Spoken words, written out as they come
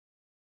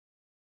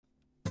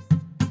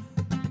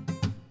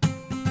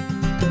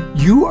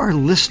You are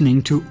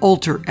listening to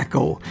Altar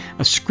Echo,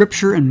 a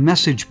scripture and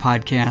message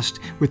podcast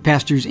with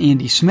Pastors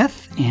Andy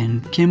Smith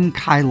and Kim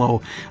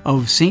Kylo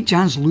of St.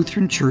 John's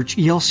Lutheran Church,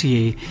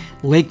 ELCA,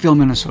 Lakeville,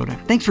 Minnesota.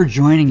 Thanks for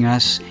joining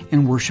us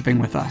and worshiping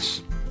with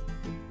us.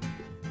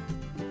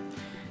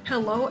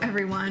 Hello,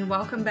 everyone.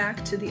 Welcome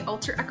back to the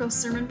Altar Echo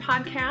Sermon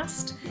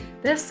Podcast.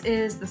 This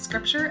is the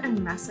scripture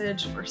and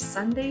message for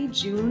Sunday,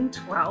 June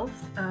 12th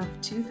of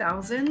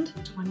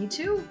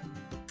 2022.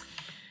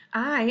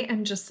 I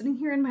am just sitting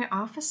here in my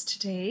office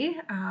today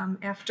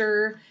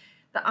after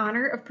the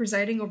honor of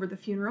presiding over the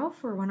funeral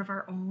for one of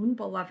our own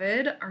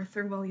beloved,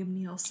 Arthur William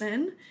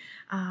Nielsen.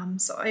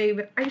 So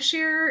I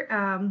share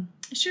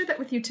that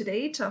with you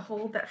today to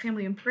hold that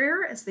family in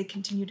prayer as they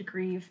continue to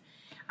grieve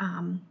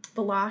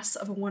the loss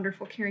of a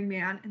wonderful, caring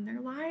man in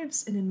their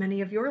lives and in many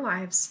of your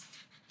lives.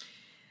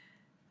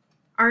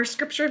 Our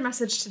scripture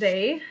message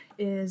today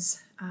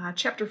is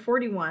chapter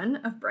 41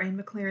 of Brian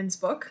McLaren's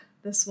book.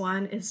 This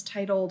one is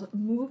titled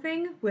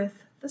Moving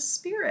with the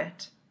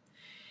Spirit.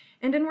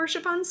 And in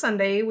worship on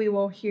Sunday, we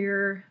will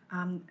hear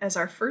as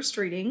our first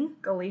reading,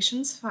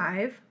 Galatians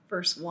 5,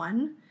 verse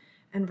 1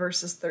 and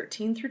verses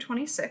 13 through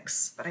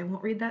 26, but I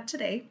won't read that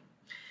today.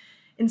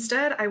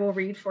 Instead, I will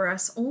read for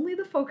us only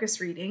the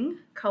focus reading,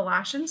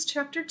 Colossians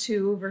chapter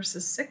 2,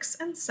 verses 6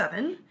 and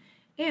 7,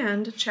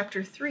 and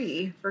chapter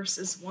 3,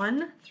 verses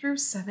 1 through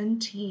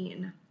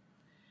 17.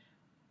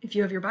 If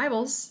you have your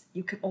Bibles,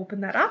 you can open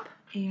that up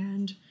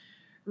and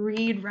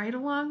read right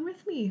along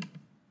with me.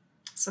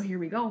 So here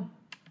we go.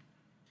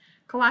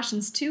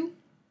 Colossians 2,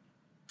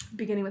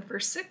 beginning with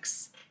verse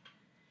 6.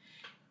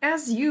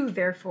 As you,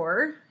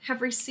 therefore,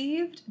 have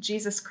received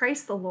Jesus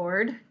Christ the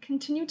Lord,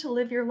 continue to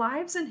live your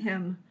lives in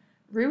him,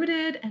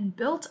 rooted and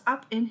built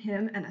up in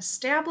him and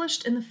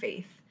established in the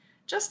faith,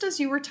 just as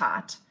you were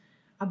taught,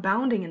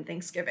 abounding in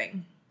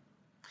thanksgiving.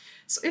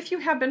 So if you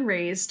have been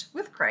raised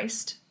with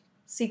Christ,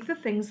 seek the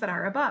things that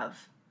are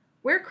above,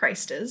 where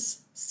Christ is,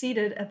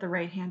 seated at the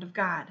right hand of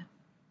God.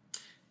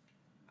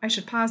 I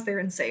should pause there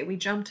and say we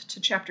jumped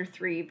to chapter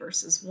 3,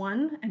 verses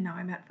 1, and now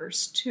I'm at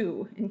verse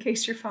 2, in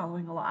case you're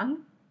following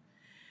along.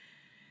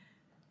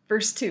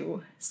 Verse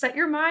 2, set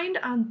your mind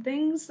on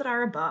things that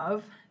are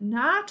above,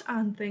 not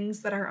on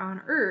things that are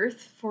on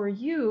earth, for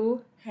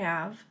you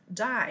have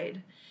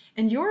died,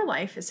 and your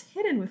life is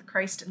hidden with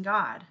Christ in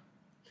God.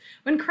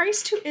 When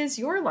Christ, who is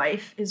your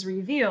life, is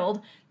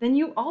revealed, then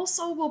you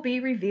also will be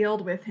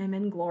revealed with him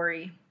in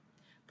glory.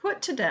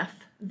 Put to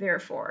death,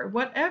 therefore,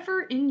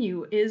 whatever in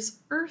you is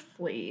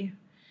earthly: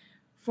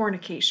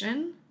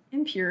 fornication,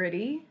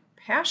 impurity,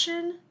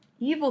 passion,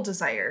 evil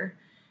desire,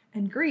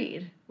 and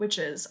greed, which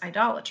is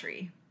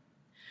idolatry.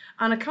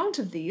 On account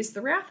of these, the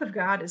wrath of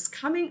God is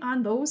coming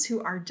on those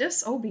who are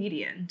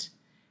disobedient.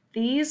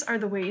 These are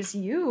the ways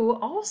you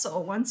also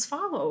once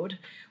followed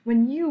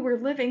when you were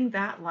living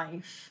that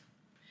life.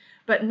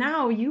 But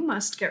now you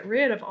must get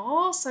rid of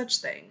all such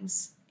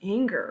things: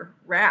 anger,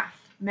 wrath,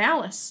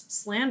 malice,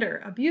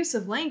 slander,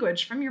 abusive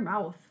language from your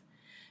mouth.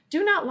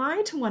 Do not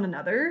lie to one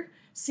another,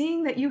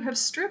 seeing that you have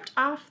stripped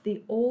off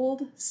the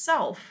old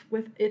self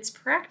with its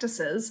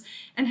practices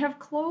and have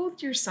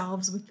clothed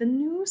yourselves with the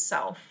new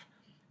self,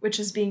 which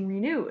is being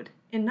renewed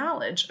in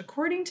knowledge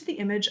according to the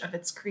image of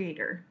its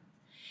creator.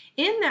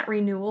 In that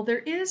renewal, there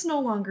is no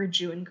longer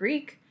Jew and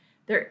Greek,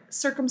 there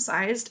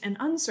circumcised and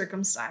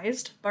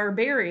uncircumcised,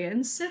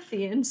 barbarian,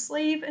 Scythian,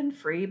 slave and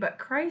free, but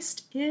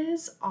Christ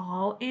is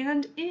all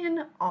and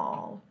in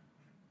all.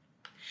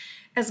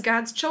 As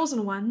God's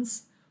chosen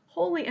ones,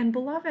 holy and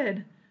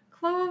beloved,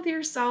 clothe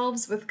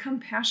yourselves with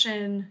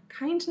compassion,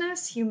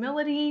 kindness,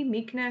 humility,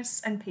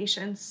 meekness, and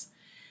patience.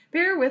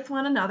 Bear with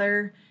one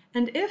another,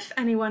 and if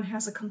anyone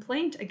has a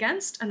complaint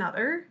against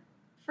another,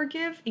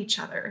 forgive each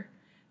other,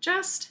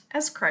 just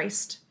as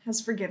Christ has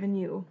forgiven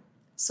you.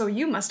 So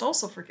you must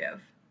also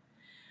forgive.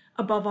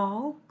 Above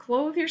all,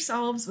 clothe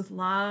yourselves with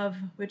love,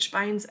 which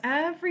binds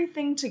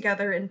everything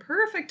together in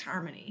perfect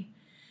harmony.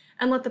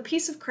 And let the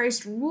peace of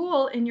Christ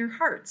rule in your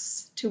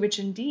hearts, to which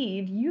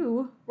indeed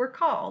you were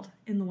called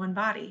in the one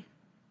body.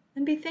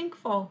 And be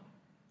thankful.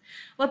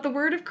 Let the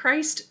word of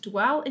Christ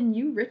dwell in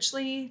you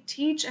richly.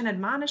 Teach and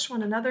admonish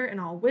one another in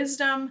all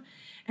wisdom,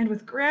 and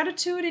with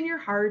gratitude in your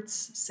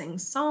hearts, sing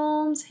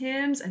psalms,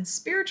 hymns, and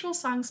spiritual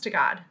songs to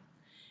God.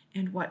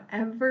 And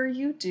whatever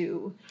you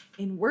do,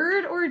 in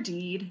word or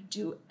deed,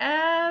 do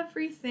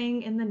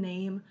everything in the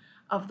name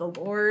of the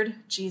Lord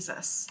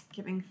Jesus,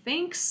 giving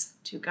thanks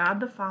to God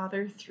the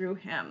Father through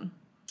him.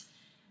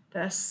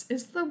 This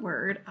is the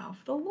word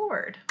of the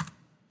Lord.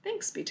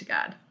 Thanks be to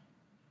God.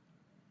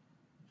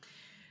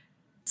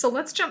 So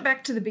let's jump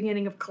back to the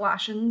beginning of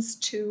Colossians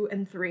 2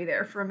 and 3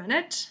 there for a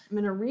minute. I'm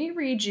going to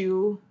reread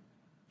you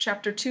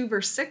chapter 2,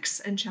 verse 6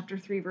 and chapter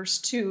 3, verse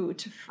 2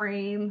 to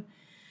frame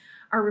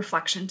our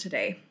reflection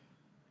today.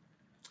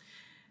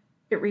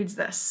 It reads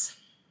this: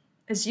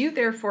 As you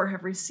therefore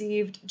have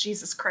received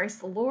Jesus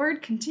Christ the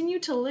Lord, continue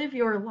to live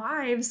your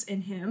lives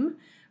in him,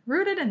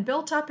 rooted and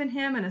built up in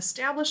him and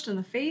established in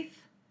the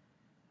faith.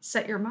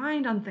 Set your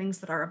mind on things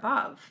that are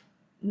above,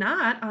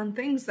 not on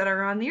things that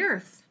are on the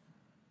earth.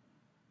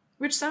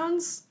 Which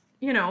sounds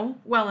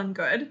well and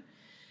good,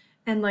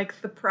 and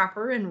like the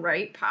proper and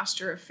right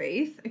posture of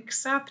faith,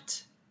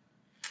 except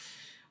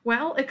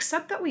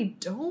that we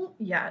don't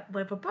yet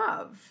live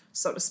above,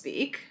 so to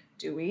speak,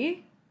 do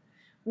we?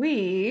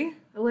 We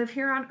live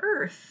here on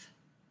earth,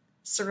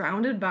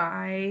 surrounded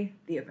by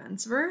the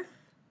events of earth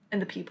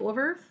and the people of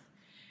earth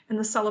and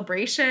the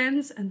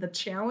celebrations and the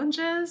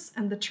challenges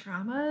and the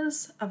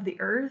traumas of the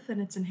earth and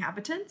its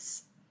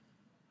inhabitants,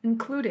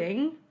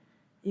 including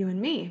you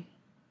and me.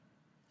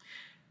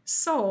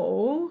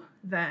 So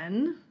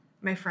then,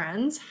 my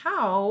friends,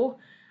 how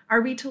are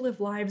we to live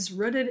lives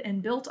rooted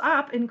and built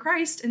up in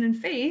Christ and in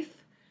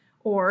faith,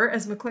 or,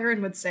 as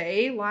McLaren would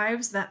say,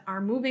 lives that are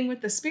moving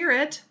with the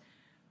Spirit,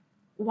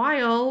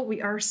 while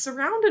we are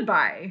surrounded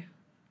by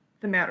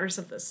the matters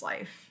of this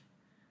life,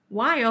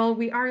 while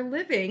we are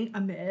living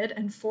amid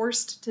and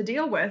forced to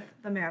deal with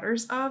the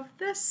matters of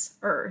this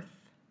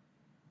earth?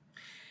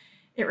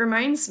 It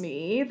reminds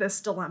me, this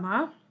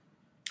dilemma,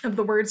 of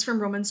the words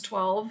from Romans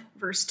 12,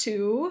 verse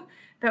 2,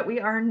 that we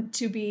are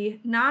to be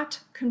not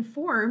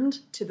conformed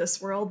to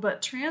this world,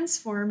 but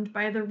transformed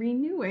by the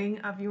renewing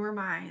of your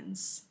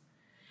minds.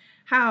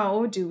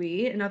 How do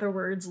we, in other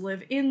words,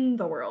 live in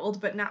the world,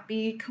 but not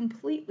be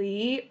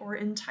completely or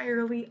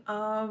entirely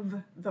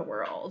of the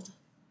world?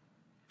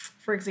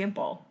 For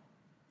example,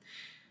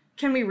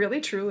 can we really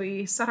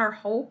truly set our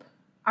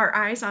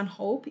eyes on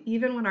hope,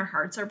 even when our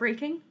hearts are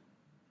breaking?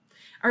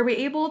 Are we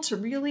able to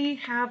really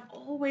have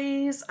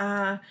always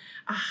a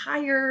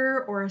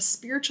higher or a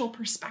spiritual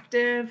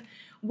perspective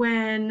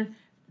when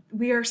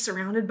we are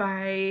surrounded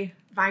by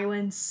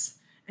violence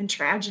and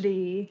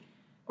tragedy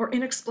or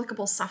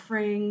inexplicable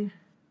suffering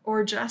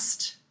or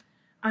just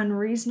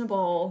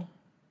unreasonable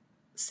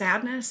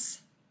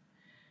sadness?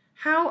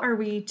 How are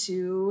we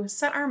to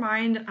set our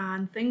mind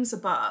on things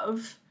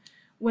above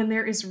when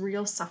there is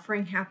real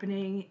suffering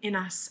happening in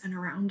us and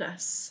around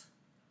us?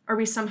 Are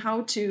we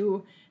somehow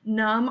to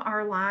numb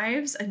our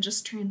lives and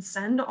just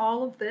transcend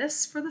all of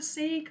this for the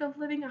sake of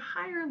living a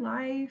higher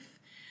life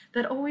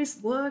that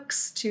always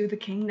looks to the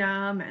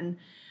kingdom and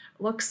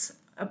looks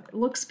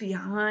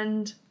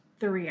beyond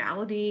the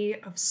reality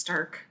of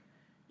stark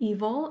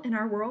evil in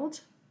our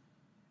world?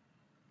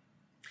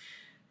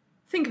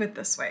 Think of it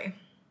this way.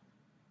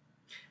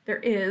 There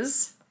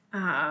is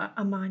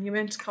a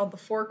monument called the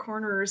Four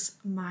Corners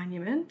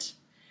Monument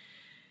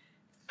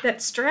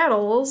that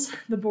straddles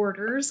the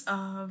borders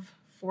of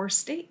 4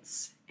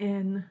 states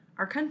in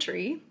our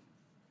country: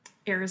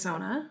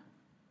 Arizona,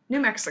 New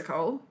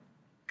Mexico,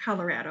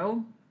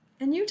 Colorado,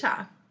 and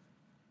Utah.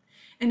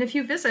 And if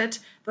you visit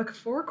the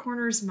Four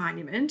Corners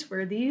Monument,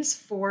 where these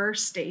 4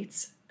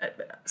 states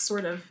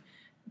sort of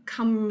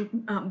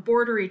come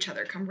border each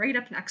other, come right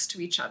up next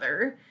to each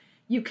other,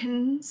 you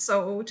can,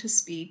 so to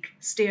speak,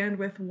 stand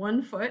with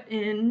 1 foot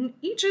in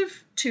each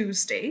of 2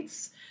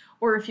 states.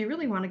 Or if you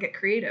really want to get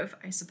creative,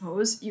 I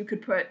suppose, you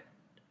could put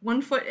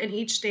 1 foot in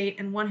each state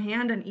and 1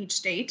 hand in each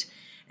state,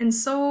 and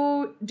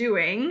so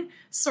doing,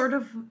 sort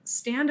of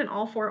stand in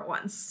all 4 at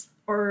once,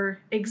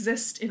 or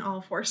exist in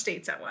all 4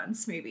 states at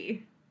once,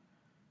 maybe.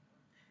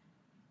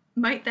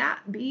 Might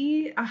that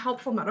be a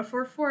helpful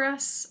metaphor for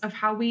us of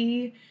how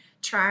we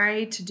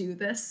try to do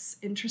this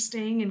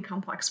interesting and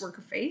complex work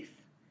of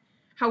faith?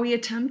 How we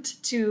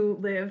attempt to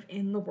live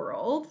in the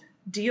world,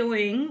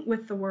 dealing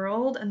with the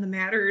world and the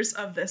matters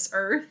of this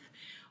earth,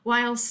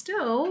 while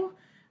still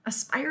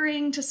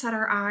aspiring to set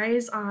our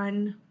eyes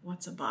on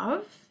what's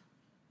above,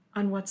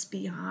 on what's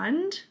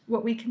beyond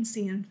what we can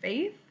see in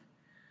faith,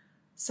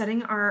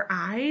 setting our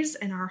eyes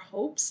and our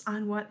hopes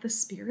on what the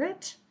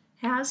Spirit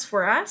has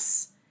for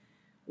us,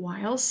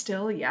 while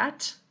still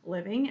yet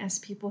living as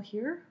people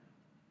here.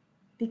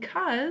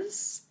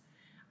 Because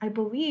I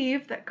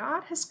believe that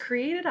God has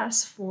created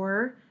us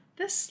for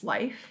this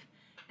life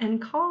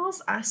and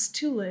calls us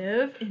to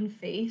live in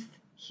faith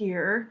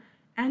here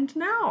and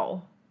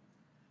now.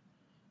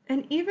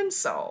 And even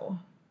so,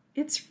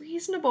 it's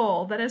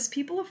reasonable that as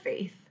people of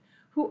faith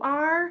who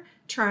are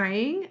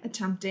trying,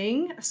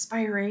 attempting,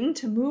 aspiring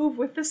to move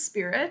with the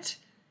Spirit,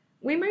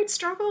 we might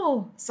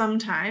struggle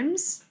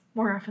sometimes,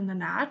 more often than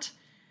not,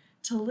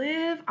 to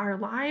live our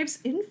lives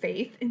in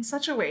faith in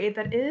such a way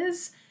that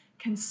is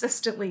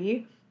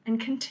consistently and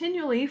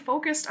continually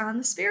focused on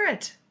the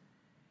Spirit,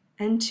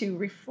 and to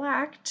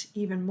reflect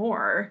even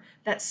more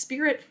that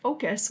Spirit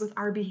focus with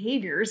our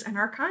behaviors and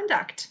our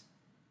conduct.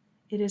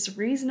 It is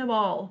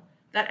reasonable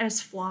that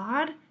as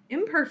flawed,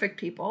 imperfect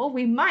people,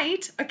 we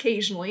might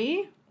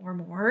occasionally, or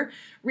more,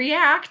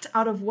 react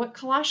out of what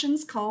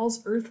Colossians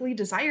calls earthly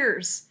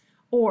desires,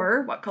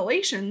 or what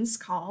Galatians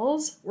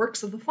calls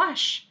works of the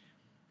flesh.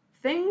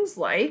 Things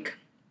like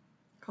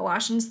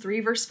Colossians 3,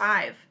 verse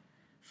 5,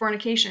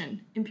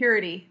 fornication,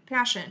 impurity,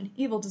 passion,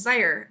 evil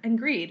desire, and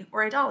greed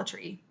or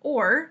idolatry.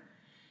 Or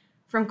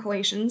from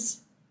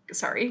Colossians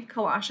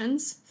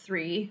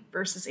 3,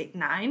 verses 8 and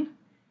 9,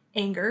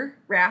 anger,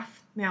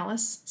 wrath,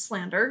 malice,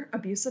 slander,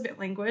 abusive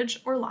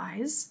language, or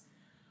lies.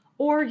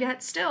 Or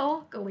yet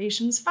still,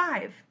 Galatians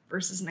 5,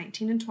 verses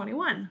 19 and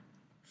 21,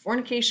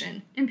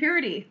 fornication,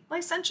 impurity,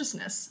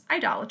 licentiousness,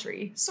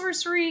 idolatry,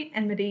 sorcery,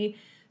 enmity,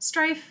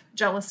 strife,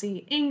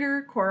 jealousy,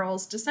 anger,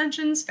 quarrels,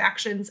 dissensions,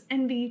 factions,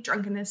 envy,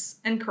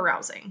 drunkenness, and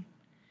carousing.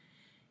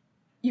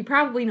 You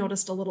probably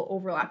noticed a little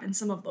overlap in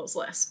some of those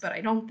lists, but I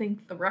don't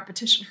think the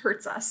repetition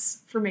hurts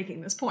us for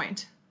making this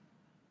point.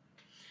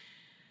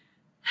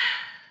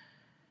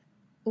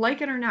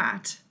 Like it or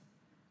not,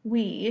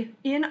 we,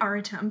 in our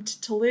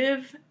attempt to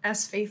live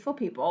as faithful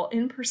people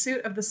in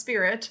pursuit of the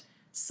Spirit,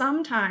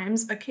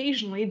 sometimes,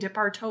 occasionally dip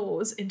our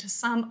toes into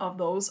some of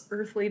those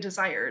earthly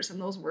desires and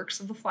those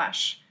works of the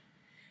flesh.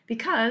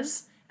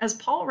 Because, as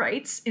Paul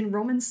writes in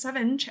Romans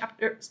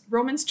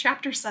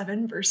chapter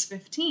 7, verse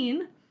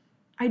 15,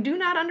 I do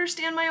not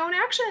understand my own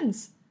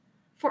actions,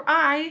 for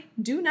I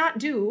do not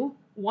do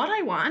what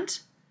I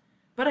want,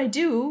 but I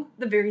do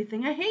the very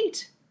thing I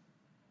hate.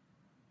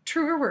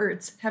 Truer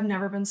words have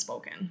never been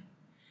spoken.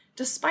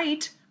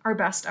 Despite our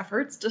best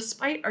efforts,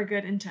 despite our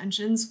good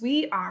intentions,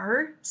 we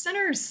are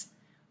sinners.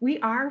 We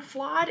are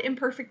flawed,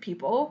 imperfect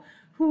people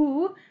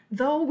who,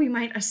 though we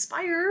might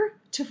aspire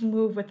to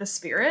move with the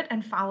Spirit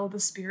and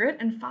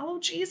follow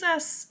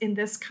Jesus in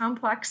this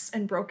complex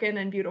and broken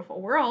and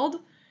beautiful world,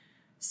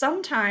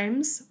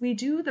 sometimes we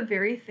do the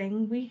very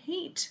thing we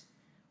hate.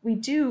 We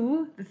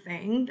do the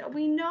thing that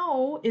we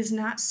know is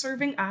not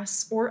serving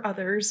us or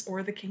others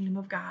or the kingdom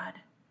of God.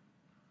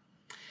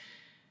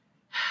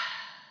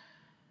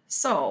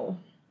 So,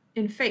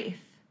 in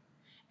faith,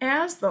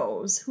 as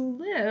those who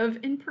live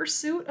in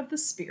pursuit of the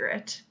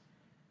Spirit,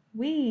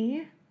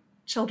 we,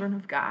 children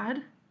of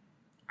God,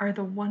 are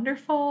the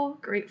wonderful,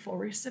 grateful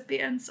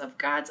recipients of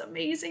God's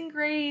amazing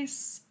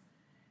grace,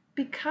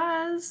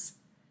 because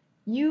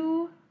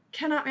you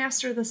cannot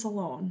master this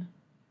alone.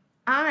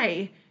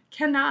 I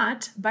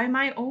cannot, by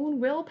my own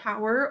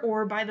willpower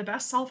or by the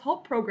best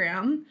self-help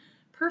program,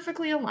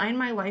 perfectly align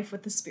my life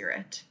with the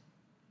Spirit.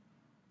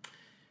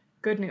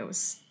 Good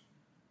news.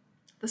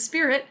 The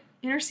Spirit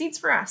intercedes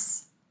for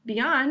us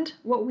beyond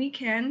what we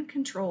can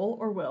control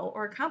or will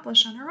or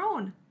accomplish on our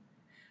own.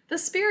 The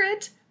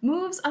Spirit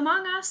moves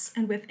among us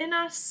and within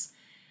us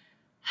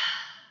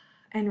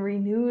and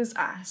renews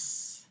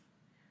us.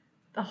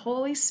 The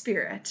Holy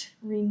Spirit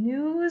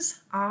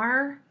renews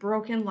our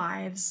broken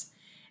lives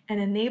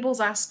and enables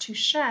us to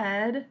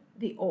shed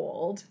the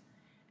old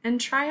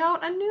and try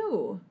out a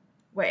new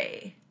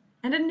way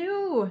and a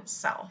new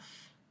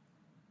self.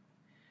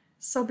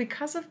 So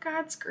because of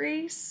God's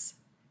grace,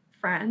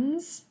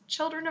 friends,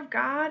 children of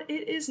God,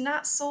 it is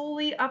not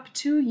solely up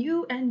to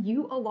you and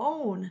you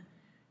alone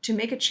to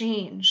make a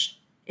change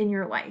in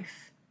your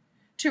life,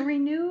 to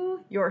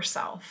renew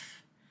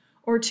yourself,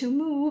 or to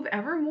move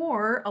ever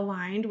more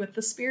aligned with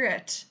the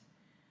Spirit.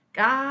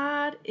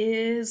 God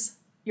is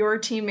your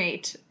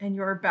teammate and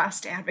your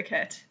best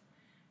advocate.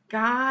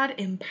 God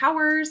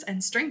empowers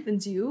and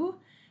strengthens you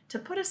to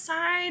put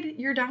aside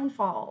your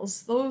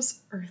downfalls,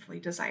 those earthly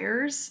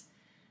desires.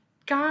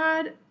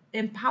 God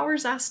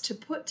empowers us to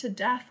put to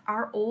death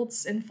our old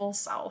sinful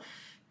self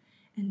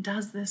and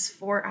does this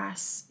for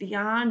us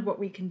beyond what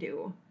we can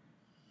do,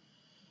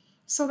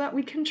 so that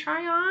we can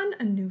try on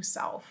a new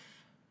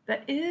self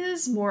that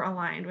is more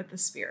aligned with the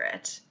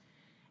Spirit,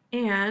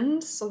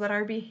 and so that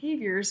our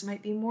behaviors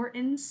might be more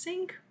in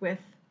sync with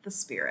the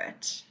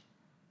Spirit.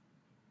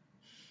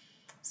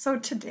 So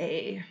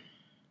today,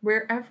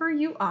 wherever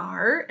you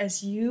are,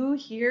 as you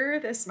hear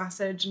this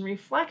message and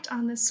reflect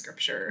on this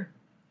scripture,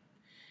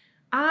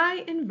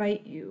 I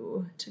invite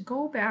you to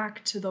go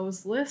back to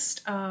those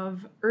list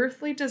of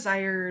earthly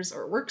desires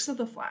or works of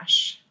the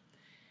flesh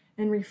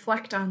and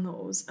reflect on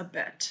those a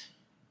bit.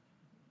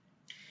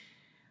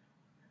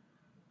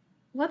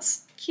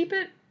 Let's keep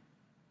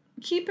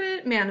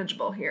it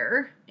manageable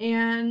here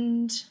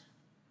and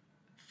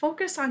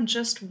focus on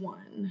just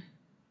one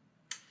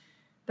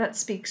that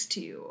speaks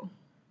to you.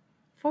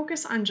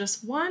 Focus on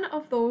just one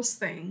of those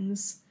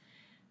things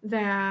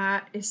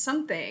that is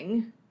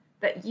something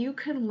that you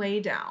can lay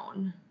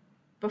down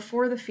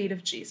before the feet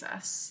of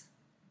Jesus.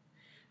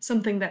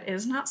 Something that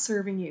is not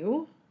serving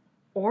you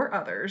or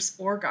others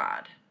or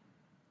God.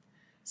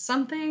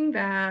 Something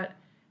that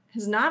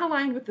is not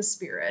aligned with the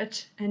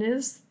Spirit and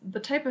is the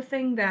type of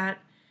thing that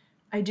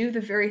I do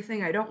the very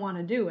thing I don't want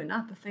to do and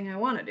not the thing I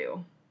want to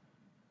do.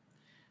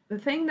 The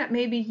thing that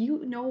maybe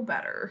you know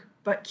better,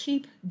 but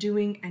keep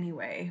doing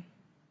anyway.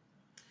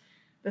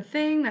 The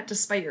thing that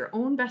despite your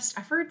own best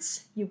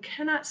efforts, you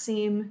cannot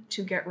seem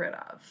to get rid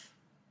of.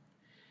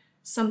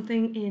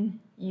 Something in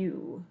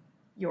you,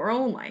 your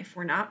own life.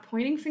 We're not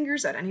pointing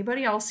fingers at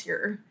anybody else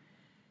here.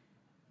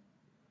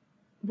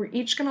 We're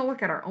each going to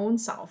look at our own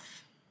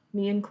self,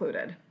 me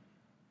included.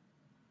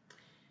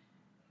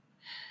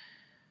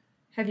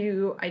 Have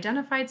you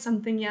identified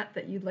something yet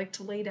that you'd like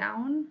to lay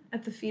down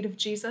at the feet of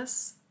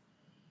Jesus?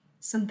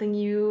 Something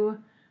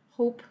you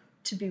hope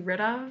to be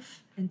rid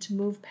of and to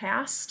move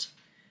past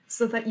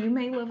so that you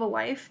may live a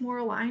life more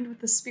aligned with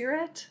the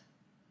Spirit?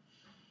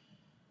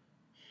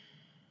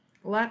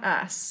 Let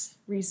us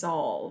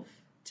resolve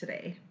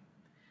today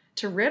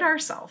to rid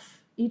ourselves,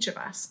 each of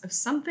us, of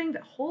something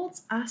that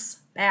holds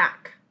us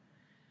back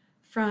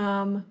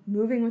from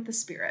moving with the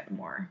Spirit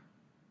more.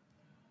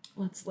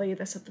 Let's lay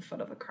this at the foot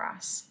of the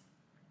cross.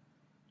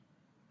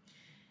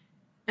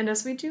 And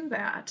as we do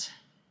that,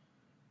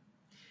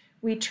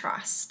 we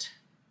trust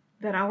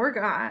that our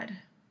God,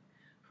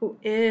 who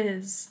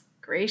is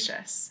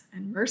gracious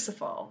and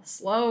merciful,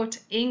 slow to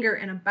anger,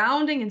 and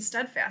abounding in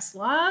steadfast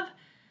love,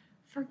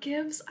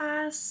 forgives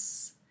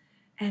us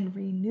and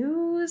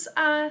renews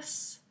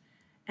us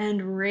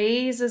and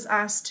raises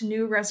us to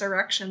new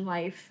resurrection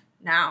life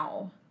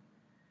now.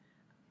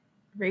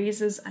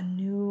 Raises a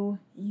new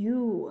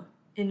you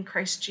in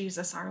Christ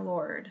Jesus our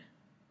Lord.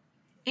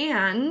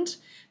 And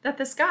that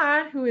this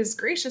God, who is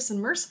gracious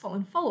and merciful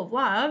and full of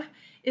love,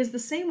 is the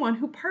same one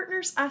who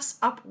partners us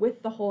up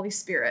with the Holy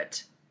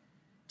Spirit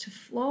to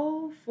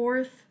flow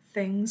forth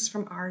things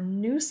from our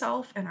new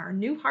self and our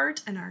new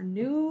heart and our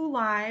new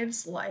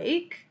lives,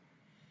 like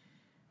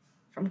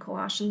from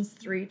Colossians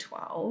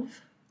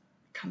 3:12,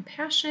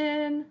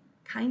 compassion,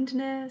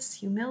 kindness,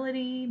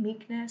 humility,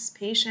 meekness,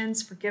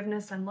 patience,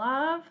 forgiveness, and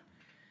love.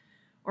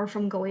 Or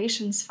from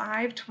Galatians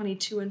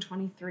 5:22 and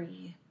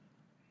 23,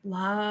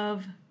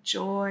 love,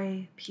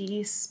 joy,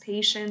 peace,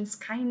 patience,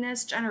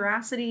 kindness,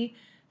 generosity,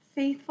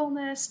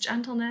 faithfulness,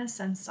 gentleness,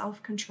 and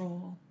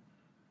self-control.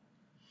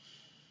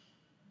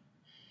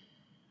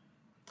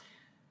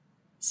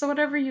 So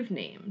whatever you've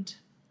named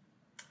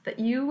that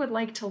you would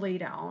like to lay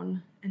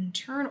down and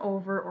turn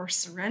over or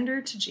surrender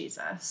to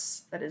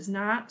Jesus that is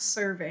not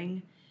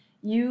serving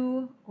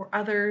you or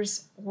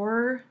others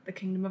or the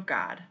kingdom of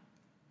God,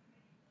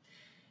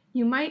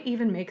 you might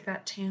even make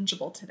that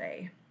tangible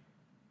today.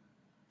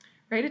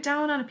 Write it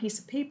down on a piece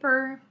of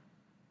paper.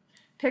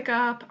 Pick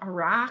up a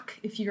rock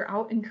if you're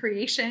out in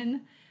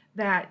creation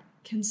that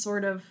can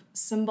sort of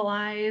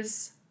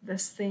symbolize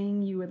this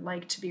thing you would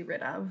like to be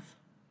rid of.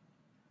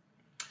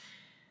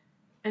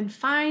 And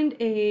find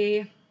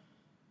a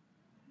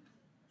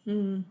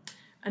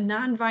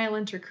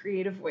nonviolent or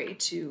creative way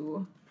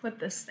to put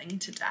this thing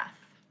to death.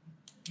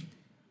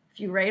 If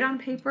you write on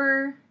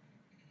paper,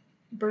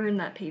 burn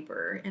that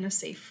paper in a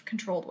safe,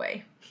 controlled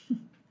way.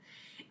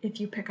 If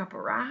you pick up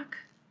a rock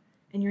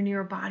and you're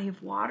near a body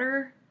of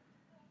water,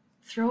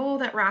 throw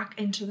that rock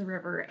into the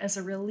river as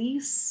a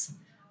release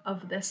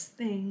of this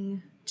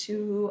thing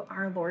to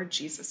our Lord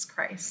Jesus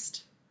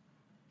Christ.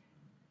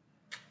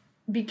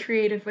 Be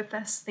creative with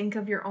this. Think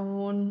of your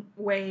own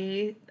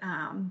way,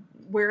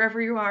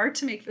 wherever you are,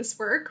 to make this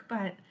work,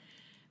 but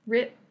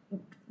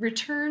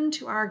return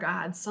to our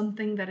God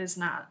something that is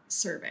not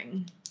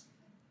serving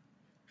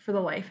for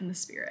the life and the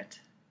Spirit.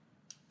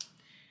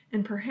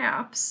 And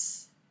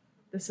perhaps,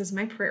 this is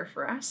my prayer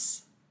for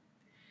us,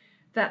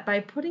 that by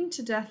putting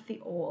to death the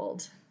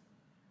old,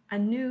 a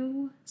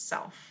new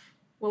self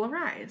will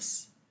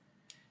arise,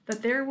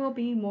 that there will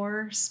be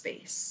more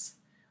space,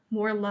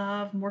 more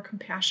love, more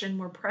compassion,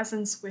 more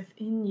presence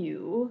within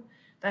you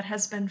that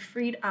has been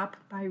freed up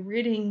by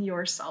ridding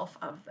yourself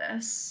of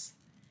this,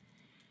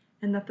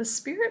 and that the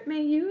Spirit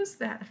may use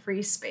that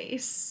free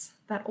space,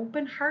 that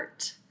open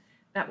heart,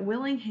 that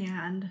willing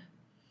hand,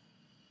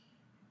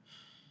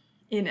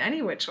 in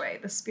any which way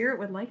the Spirit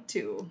would like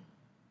to,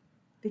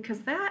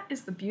 because that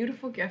is the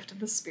beautiful gift of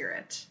the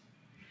Spirit.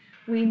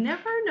 We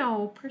never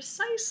know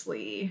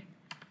precisely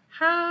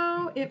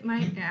how it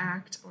might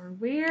act or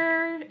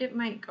where it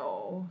might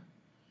go,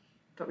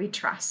 but we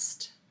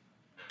trust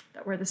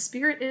that where the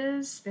Spirit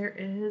is, there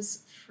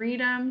is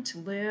freedom to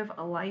live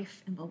a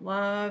life in the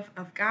love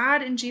of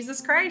God in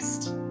Jesus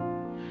Christ.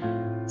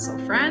 So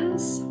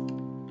friends,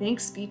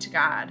 thanks be to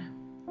God.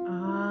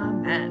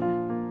 Amen.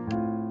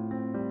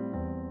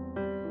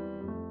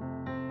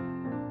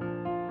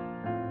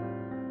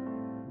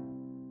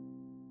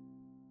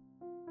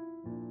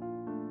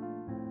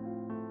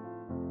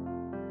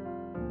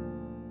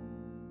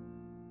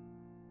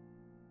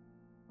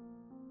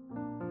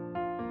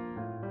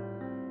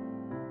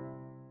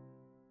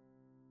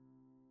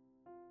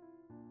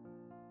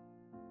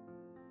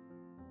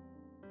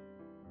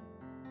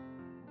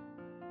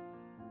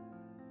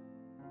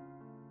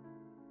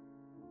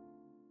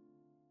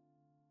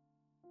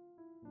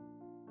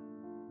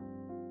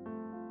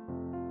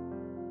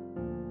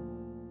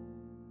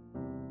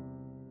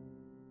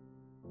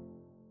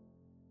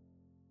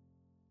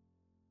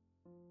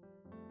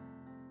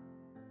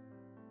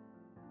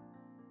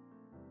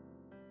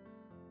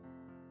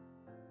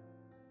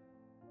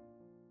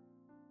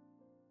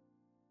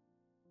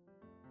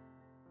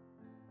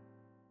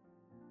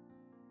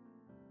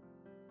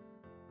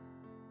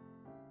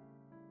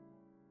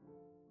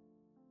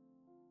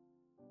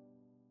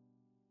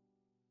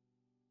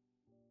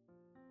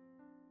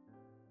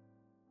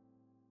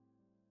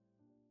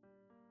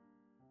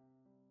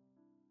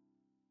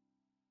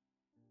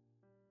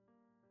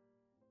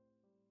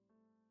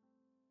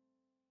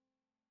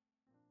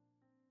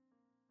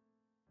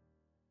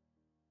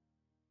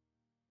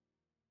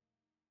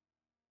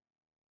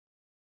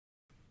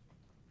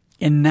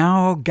 And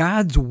now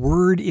God's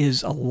Word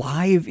is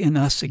alive in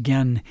us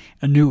again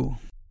anew.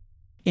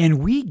 And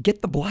we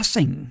get the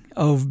blessing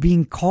of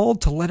being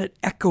called to let it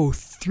echo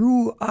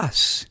through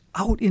us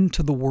out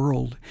into the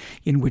world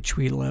in which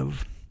we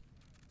live.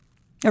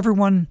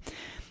 Everyone,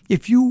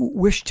 If you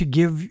wish to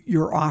give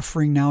your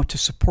offering now to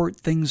support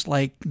things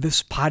like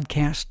this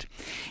podcast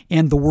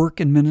and the work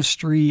and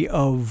ministry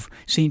of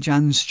St.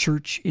 John's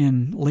Church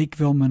in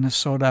Lakeville,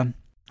 Minnesota,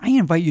 I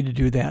invite you to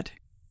do that.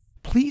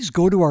 Please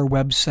go to our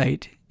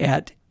website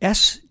at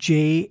sjlcl.org.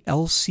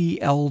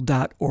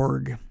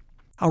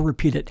 I'll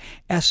repeat it,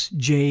 sjlcl.org.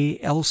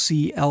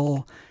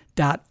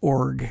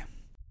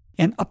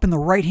 And up in the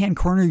right-hand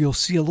corner, you'll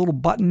see a little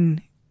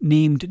button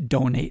named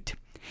Donate.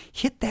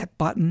 Hit that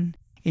button,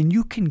 and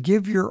you can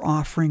give your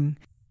offering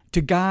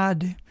to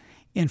God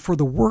and for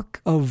the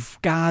work of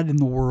God in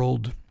the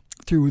world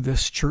through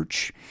this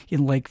church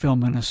in Lakeville,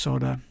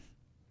 Minnesota.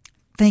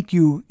 Thank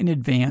you in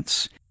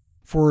advance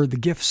for the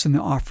gifts and the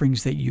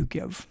offerings that you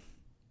give.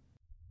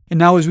 And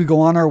now as we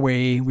go on our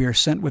way, we are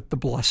sent with the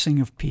blessing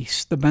of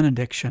peace, the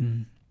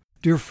benediction.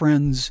 Dear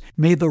friends,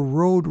 may the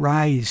road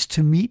rise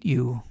to meet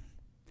you.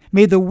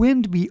 May the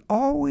wind be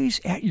always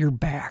at your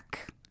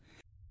back.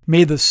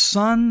 May the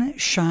sun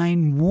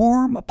shine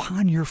warm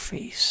upon your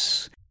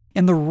face,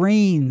 and the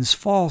rains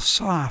fall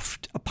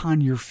soft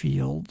upon your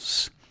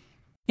fields.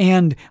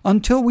 And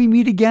until we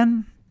meet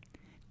again,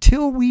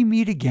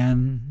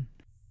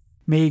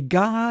 may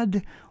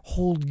God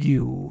hold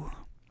you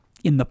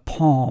in the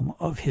palm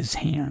of his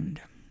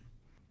hand.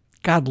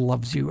 God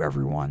loves you,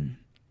 everyone.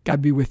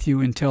 God be with you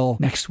until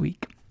next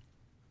week.